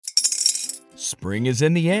Spring is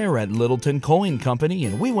in the air at Littleton Coin Company,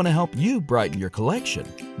 and we want to help you brighten your collection.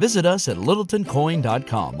 Visit us at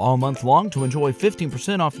littletoncoin.com all month long to enjoy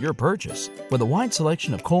 15% off your purchase. With a wide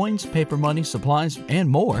selection of coins, paper money, supplies, and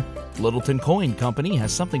more, Littleton Coin Company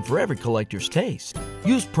has something for every collector's taste.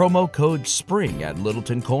 Use promo code SPRING at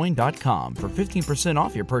littletoncoin.com for 15%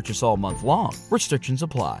 off your purchase all month long. Restrictions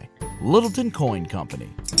apply. Littleton Coin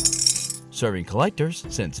Company. Serving collectors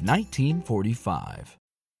since 1945.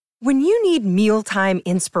 When you need mealtime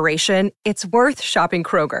inspiration, it's worth shopping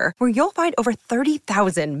Kroger, where you'll find over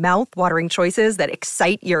 30,000 mouth-watering choices that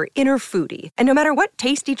excite your inner foodie. And no matter what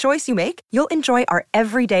tasty choice you make, you'll enjoy our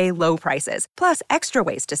everyday low prices, plus extra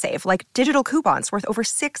ways to save, like digital coupons worth over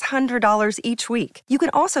 $600 each week. You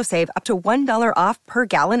can also save up to $1 off per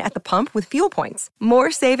gallon at the pump with fuel points.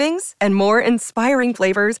 More savings and more inspiring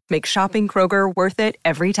flavors make shopping Kroger worth it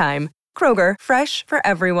every time. Kroger, fresh for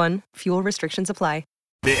everyone. Fuel restrictions apply.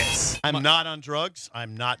 This I'm not on drugs.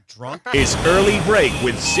 I'm not drunk. is Early Break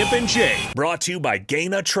with Sip and Jay, brought to you by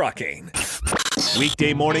Gaina Trucking.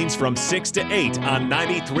 Weekday mornings from 6 to 8 on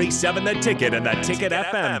 93.7 The Ticket and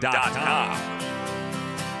theticketfm.com.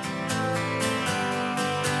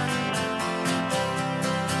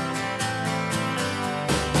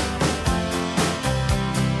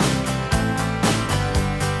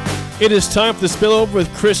 It is time for the Spillover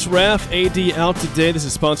with Chris Raff, AD out today. This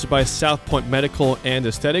is sponsored by SouthPointe Medical and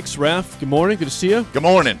Aesthetics. Raff, good morning. Good to see you. Good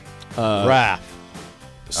morning. Raff.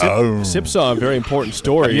 Sip saw a very important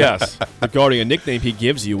story regarding a nickname he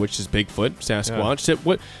gives you, which is Bigfoot, Sasquatch. Yeah. Sip,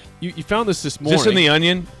 what you found this morning. Is this in the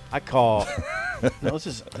Onion? I call. No, this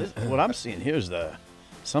is what I'm seeing here is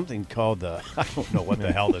something called the. I don't know what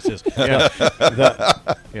the hell this is.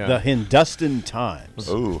 The Hindustan Times.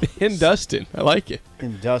 Ooh. Hindustan. I like it.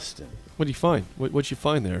 Hindustan. What do you find? What'd you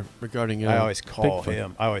find there regarding I always call Bigfoot?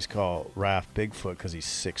 him. I always call Raff Bigfoot because he's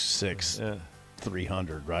 6'6",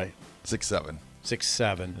 300, right? 6'7".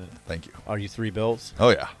 6'7". Thank you. Are you 3 bills? Oh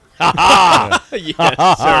yeah.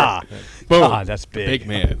 Yes, sir. Boom. Ah, that's big. Big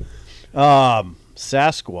man.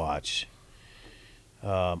 Sasquatch.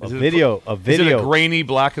 A Is video. Is it a grainy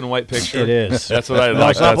black and white picture? It is. That's what I No,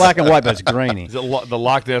 like. it's not black and white, but it's grainy. Is it the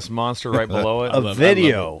Loch Ness Monster right below it? A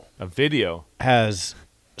video has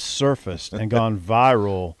surfaced and gone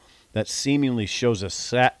viral that seemingly shows a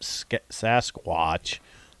Sasquatch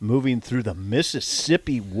moving through the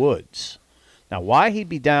Mississippi woods. Now, why he'd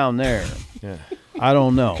be down there, I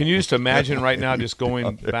don't know. Can you just imagine right now just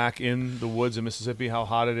going back in the woods of Mississippi, how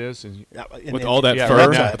hot it is? With all that fur?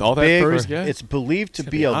 Right with all that big, fur? Yeah. It's believed to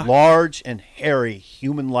be a hot. large and hairy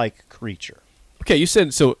human-like creature. Okay, you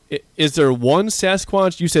said, so is there one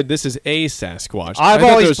Sasquatch? You said this is a Sasquatch. I've I thought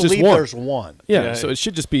there always was just believed one. there's one. Yeah, so it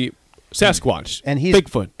should just be Sasquatch. And he's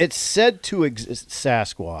Bigfoot. It's said to exist.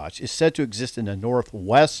 Sasquatch is said to exist in the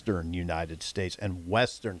northwestern United States and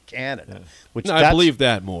western Canada. Which No, I believe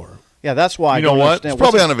that more. Yeah, that's why. You know what? It's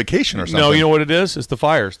probably on a vacation or something. No, you know what it is? It's the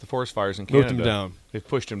fires, the forest fires in Canada. Moved him down. They've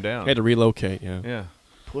pushed him down. Had to relocate, yeah. Yeah.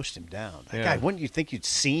 pushed him down. That Yeah. guy, wouldn't you think you'd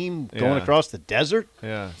see him going Yeah. across the desert?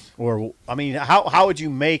 Yeah. Or, I mean, how would you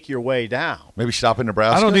make your way down? Maybe stop in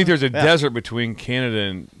Nebraska. I don't think there's a Yeah. desert between Canada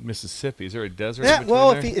and Mississippi. Is there a desert? Yeah, in between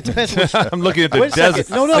well, there? it depends. Which, I'm looking at the Wait a second.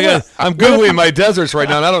 desert. No, I'm Googling my deserts right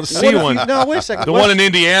now, and I don't see one. No, wait a second. The one in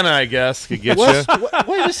Indiana, I guess, could get you.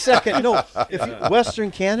 Wait a second. No, Western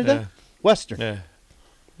Canada? Western. Yeah.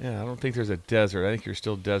 Yeah, I don't think there's a desert. I think you're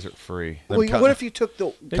still desert free. Well, what if you took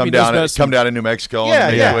the... Come down in New Mexico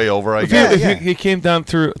and make your way over, I If guess. he came down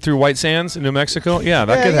through White Sands in New Mexico,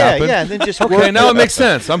 that could happen. Yeah, and then just okay, now it makes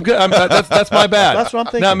sense. I'm good. That's my bad. That's what I'm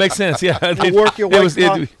thinking. Now it makes sense. Yeah, work your way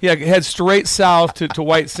across. Head straight south to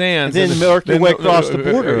White Sands. And then work your way across the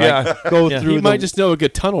border. Go through. He might just know a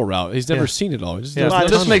good tunnel route. He's never seen it all. It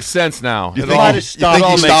just makes sense now. You It think all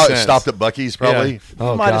he makes sense. stopped at Buc-ee's probably? Yeah.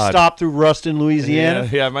 You might have stopped through Ruston, Louisiana.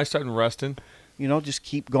 Yeah, I might start in Ruston. You know, just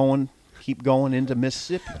keep going into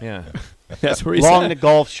Mississippi. Yeah. That's where he's Along at. the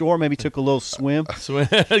Gulf Shore, maybe took a little swim. So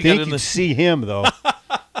Think you'd see him, though.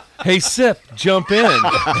 Hey, Sip, jump in.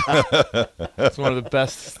 That's one of the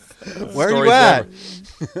best Where are stories you at?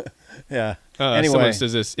 ever. Yeah. Someone Anyway.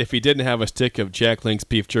 says this: if he didn't have a stick of Jack Link's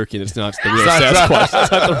beef jerky, it's not the real Sasquatch. It's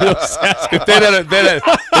not the real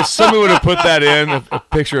Sasquatch. If somebody would have put that in, a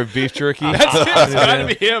picture of beef jerky. That's it. It's got to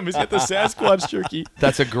be him. He's got the Sasquatch jerky.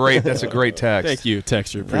 That's a great text. Thank you,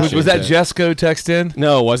 Texture. Appreciate Was that Jessica who texted in?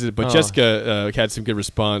 No, it wasn't. But Jessica had some good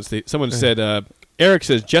response. Someone said, Eric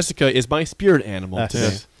says, Jessica is my spirit animal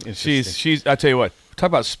today. She's. I tell you what. Talk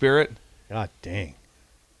about spirit. God dang.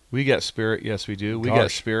 We got spirit. Yes, we do. We Gosh.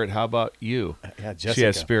 got spirit. How about you? Yeah, Jessica. She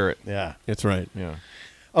has spirit. Yeah. That's right. Yeah.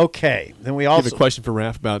 Okay, then we also have a question for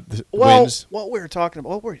Raff about the well, wins. what we were talking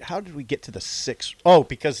about. How did we get to the 6? Oh,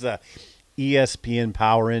 because the ESPN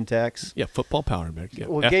Power Index. Yeah, football power. Yeah.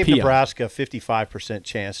 Well, it gave Nebraska a 55%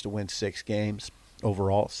 chance to win 6 games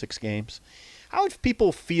overall. 6 games. How would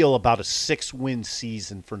people feel about a 6-win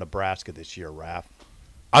season for Nebraska this year, Raff?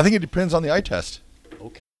 I think it depends on the eye test.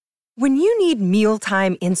 When you need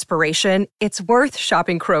mealtime inspiration, it's worth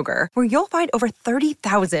shopping Kroger, where you'll find over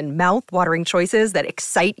 30,000 mouth-watering choices that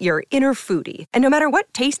excite your inner foodie. And no matter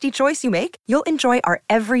what tasty choice you make, you'll enjoy our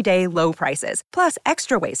everyday low prices, plus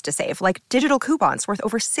extra ways to save, like digital coupons worth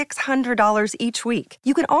over $600 each week.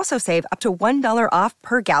 You can also save up to $1 off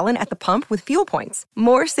per gallon at the pump with fuel points.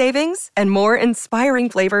 More savings and more inspiring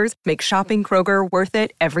flavors make shopping Kroger worth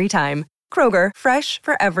it every time. Kroger, fresh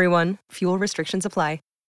for everyone. Fuel restrictions apply.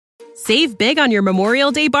 Save big on your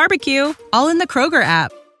Memorial Day barbecue, all in the Kroger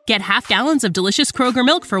app. Get half gallons of delicious Kroger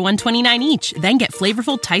milk for $1.29 each. Then get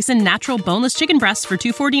flavorful Tyson natural boneless chicken breasts for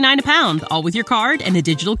 $2.49 a pound, all with your card and a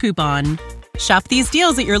digital coupon. Shop these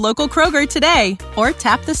deals at your local Kroger today, or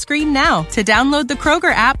tap the screen now to download the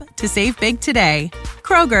Kroger app to save big today.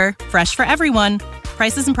 Kroger, fresh for everyone.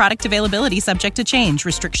 Prices and product availability subject to change.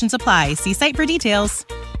 Restrictions apply. See site for details.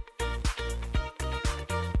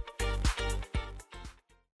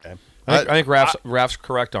 I think Raff's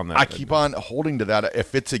correct on that. I keep on holding to that.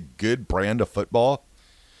 If it's a good brand of football,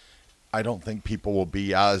 I don't think people will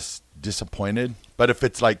be as disappointed. But if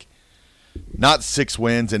it's like not 6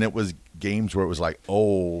 wins and it was games where it was like,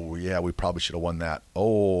 oh, yeah, we probably should have won that.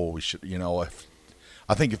 Oh, we should,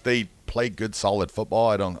 I think if they play good, solid football,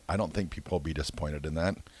 I don't think people will be disappointed in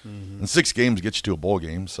that. Mm-hmm. And 6 games gets you to a bowl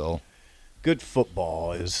game, so. Good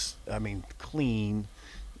football is, clean,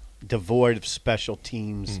 devoid of special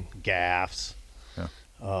teams gaffes.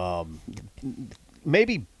 Yeah.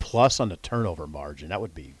 Maybe plus on the turnover margin. That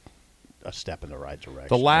would be a step in the right direction.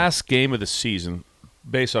 The last game of the season,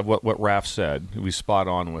 based on what Raff said, we spot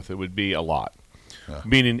on with, it would be a lot. Yeah.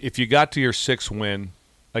 Meaning if you got to your 6th win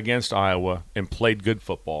against Iowa and played good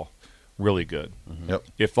football, really good. Mm-hmm. Yep.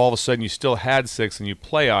 If all of a sudden you still had 6 and you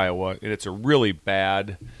play Iowa and it's a really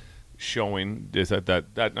bad showing, is that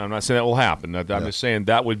I'm not saying that will happen. I'm just saying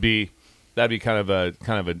that'd be kind of a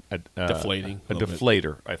deflating, a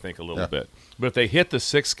deflator, I think, a little bit. But if they hit the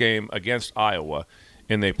 6th game against Iowa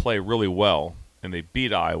and they play really well and they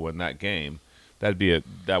beat Iowa in that game, I think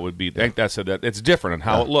it's different on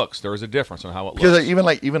how it looks. There is a difference on how it looks. Because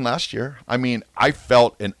even last year, I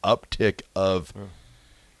felt an uptick of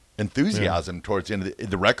enthusiasm towards the end of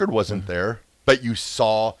the record wasn't there. But you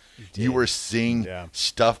were seeing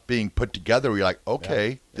stuff being put together where you're like,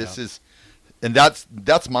 okay, this is – and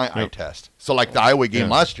that's my eye test. So, like the Iowa game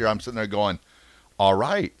last year, I'm sitting there going, all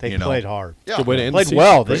right. They played hard. Yeah. Good way to end played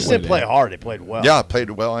well. They just didn't play hard. They played well. Yeah,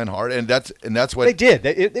 played well and hard. And that's what – They did.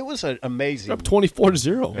 It was an amazing – up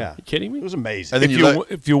 24-0. Yeah. Are you kidding me? It was amazing. And then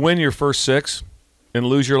if you win your first 6 and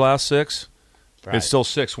lose your last 6, it's still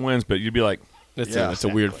 6 wins, but you'd be like – That's a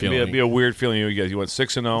weird feeling. It'd be a weird feeling. You went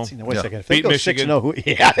 6-0. Wait a second. If beat they go Michigan.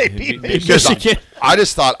 6-0, they beat because Michigan. I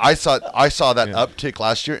just thought I saw that uptick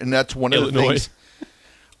last year, and that's one of the things.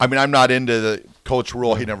 I'm not into the Coach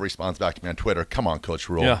Rule. He never responds back to me on Twitter. Come on, Coach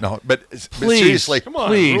Rule. Yeah. No, but please, seriously, come on,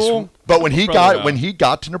 please. Rule. But when he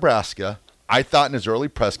got to Nebraska, I thought in his early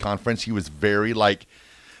press conference he was very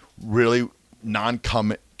really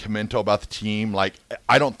non-commento about the team.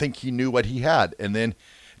 I don't think he knew what he had, and then.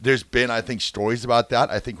 There's been, I think, stories about that.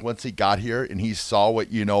 I think once he got here and he saw what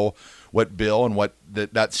Bill and what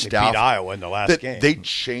that staff. They beat Iowa in the last game. They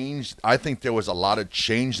changed. I think there was a lot of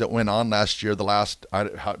change that went on last year, the last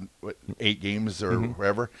 8 games or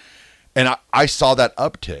whatever. And I saw that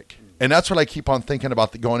uptick. And that's what I keep on thinking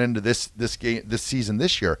about going into this season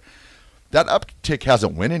this year. That uptick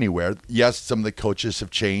hasn't went anywhere. Yes, some of the coaches have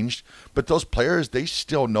changed, but those players, they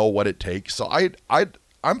still know what it takes. So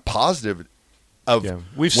I'm positive of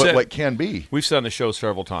what can be. We've said on the show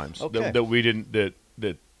several times that we didn't that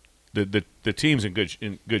the team's in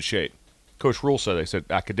good shape. Coach Rule said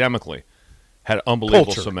academically had an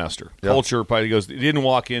unbelievable semester. Yep. Culture probably goes. He didn't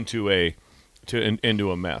walk into a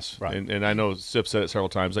mess. Right. And I know Sip said it several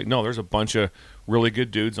times. No, there's a bunch of really good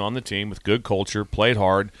dudes on the team with good culture, played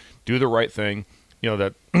hard, do the right thing.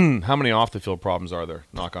 That how many off the field problems are there?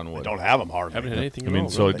 Knock on wood. They don't have them hardly. Haven't had anything.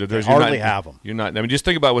 They hardly have them. You're not. Just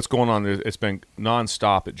think about what's going on. It's been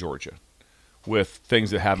nonstop at Georgia, with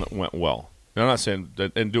things that haven't went well. And I'm not saying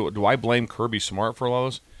that. And do I blame Kirby Smart for all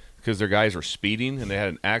those? Because their guys are speeding and they had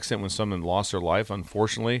an accident when someone lost their life.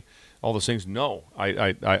 Unfortunately, all those things. No,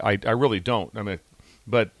 I really don't.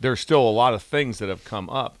 But there's still a lot of things that have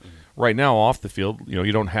come up. right now off the field,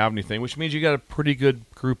 you don't have anything, which means you got a pretty good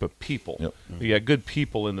group of people. Yep. You got good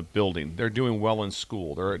people in the building. They're doing well in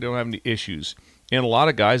school. They don't have any issues. And a lot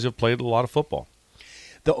of guys have played a lot of football.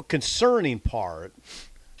 The concerning part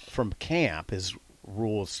from camp is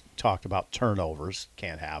Rule's talked about turnovers,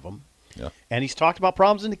 can't have them. Yeah. And he's talked about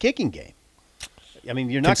problems in the kicking game. I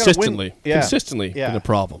mean, you're not going to win. Consistently been a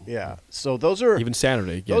problem. Yeah. So those are even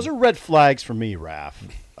Saturday. Again. Those are red flags for me, Raff.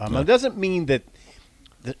 It doesn't mean that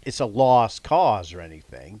it's a lost cause or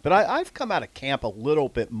anything, but I've come out of camp a little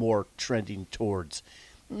bit more trending towards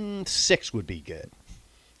 6 would be good,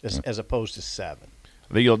 as opposed to 7.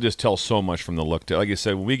 I think you'll just tell so much from the look. Like I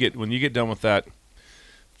said, when you get done with that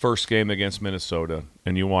first game against Minnesota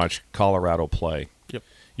and you watch Colorado play,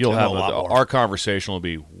 you'll have our conversation will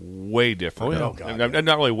be way different. Oh, God,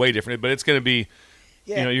 not really way different, but it's going to be.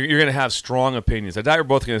 You're going to have strong opinions. I doubt you're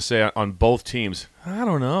both going to say on both teams. I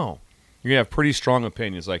don't know. You're going to have pretty strong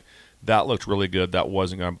opinions. Like that looked really good. That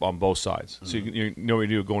wasn't on both sides. Mm-hmm. So you know what you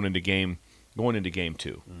do going into game 2.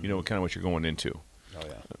 Mm-hmm. You know kind of what you're going into. Oh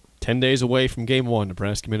yeah. 10 days away from Game 1,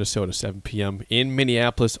 Nebraska, Minnesota, 7 p.m. in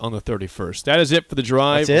Minneapolis on the 31st. That is it for the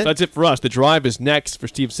drive. That's it for us. The drive is next for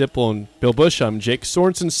Steve Sipple and Bill Bush. I'm Jake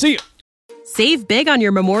Sorensen. See you. Save big on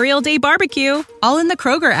your Memorial Day barbecue, all in the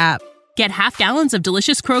Kroger app. Get half gallons of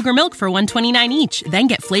delicious Kroger milk for $1.29 each. Then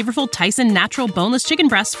get flavorful Tyson natural boneless chicken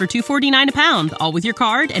breasts for $2.49 a pound, all with your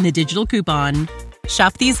card and a digital coupon.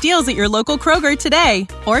 Shop these deals at your local Kroger today,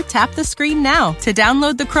 or tap the screen now to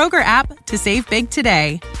download the Kroger app to save big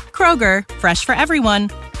today. Kroger, fresh for everyone.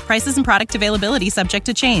 Prices and product availability subject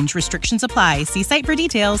to change. Restrictions apply. See site for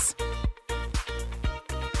details.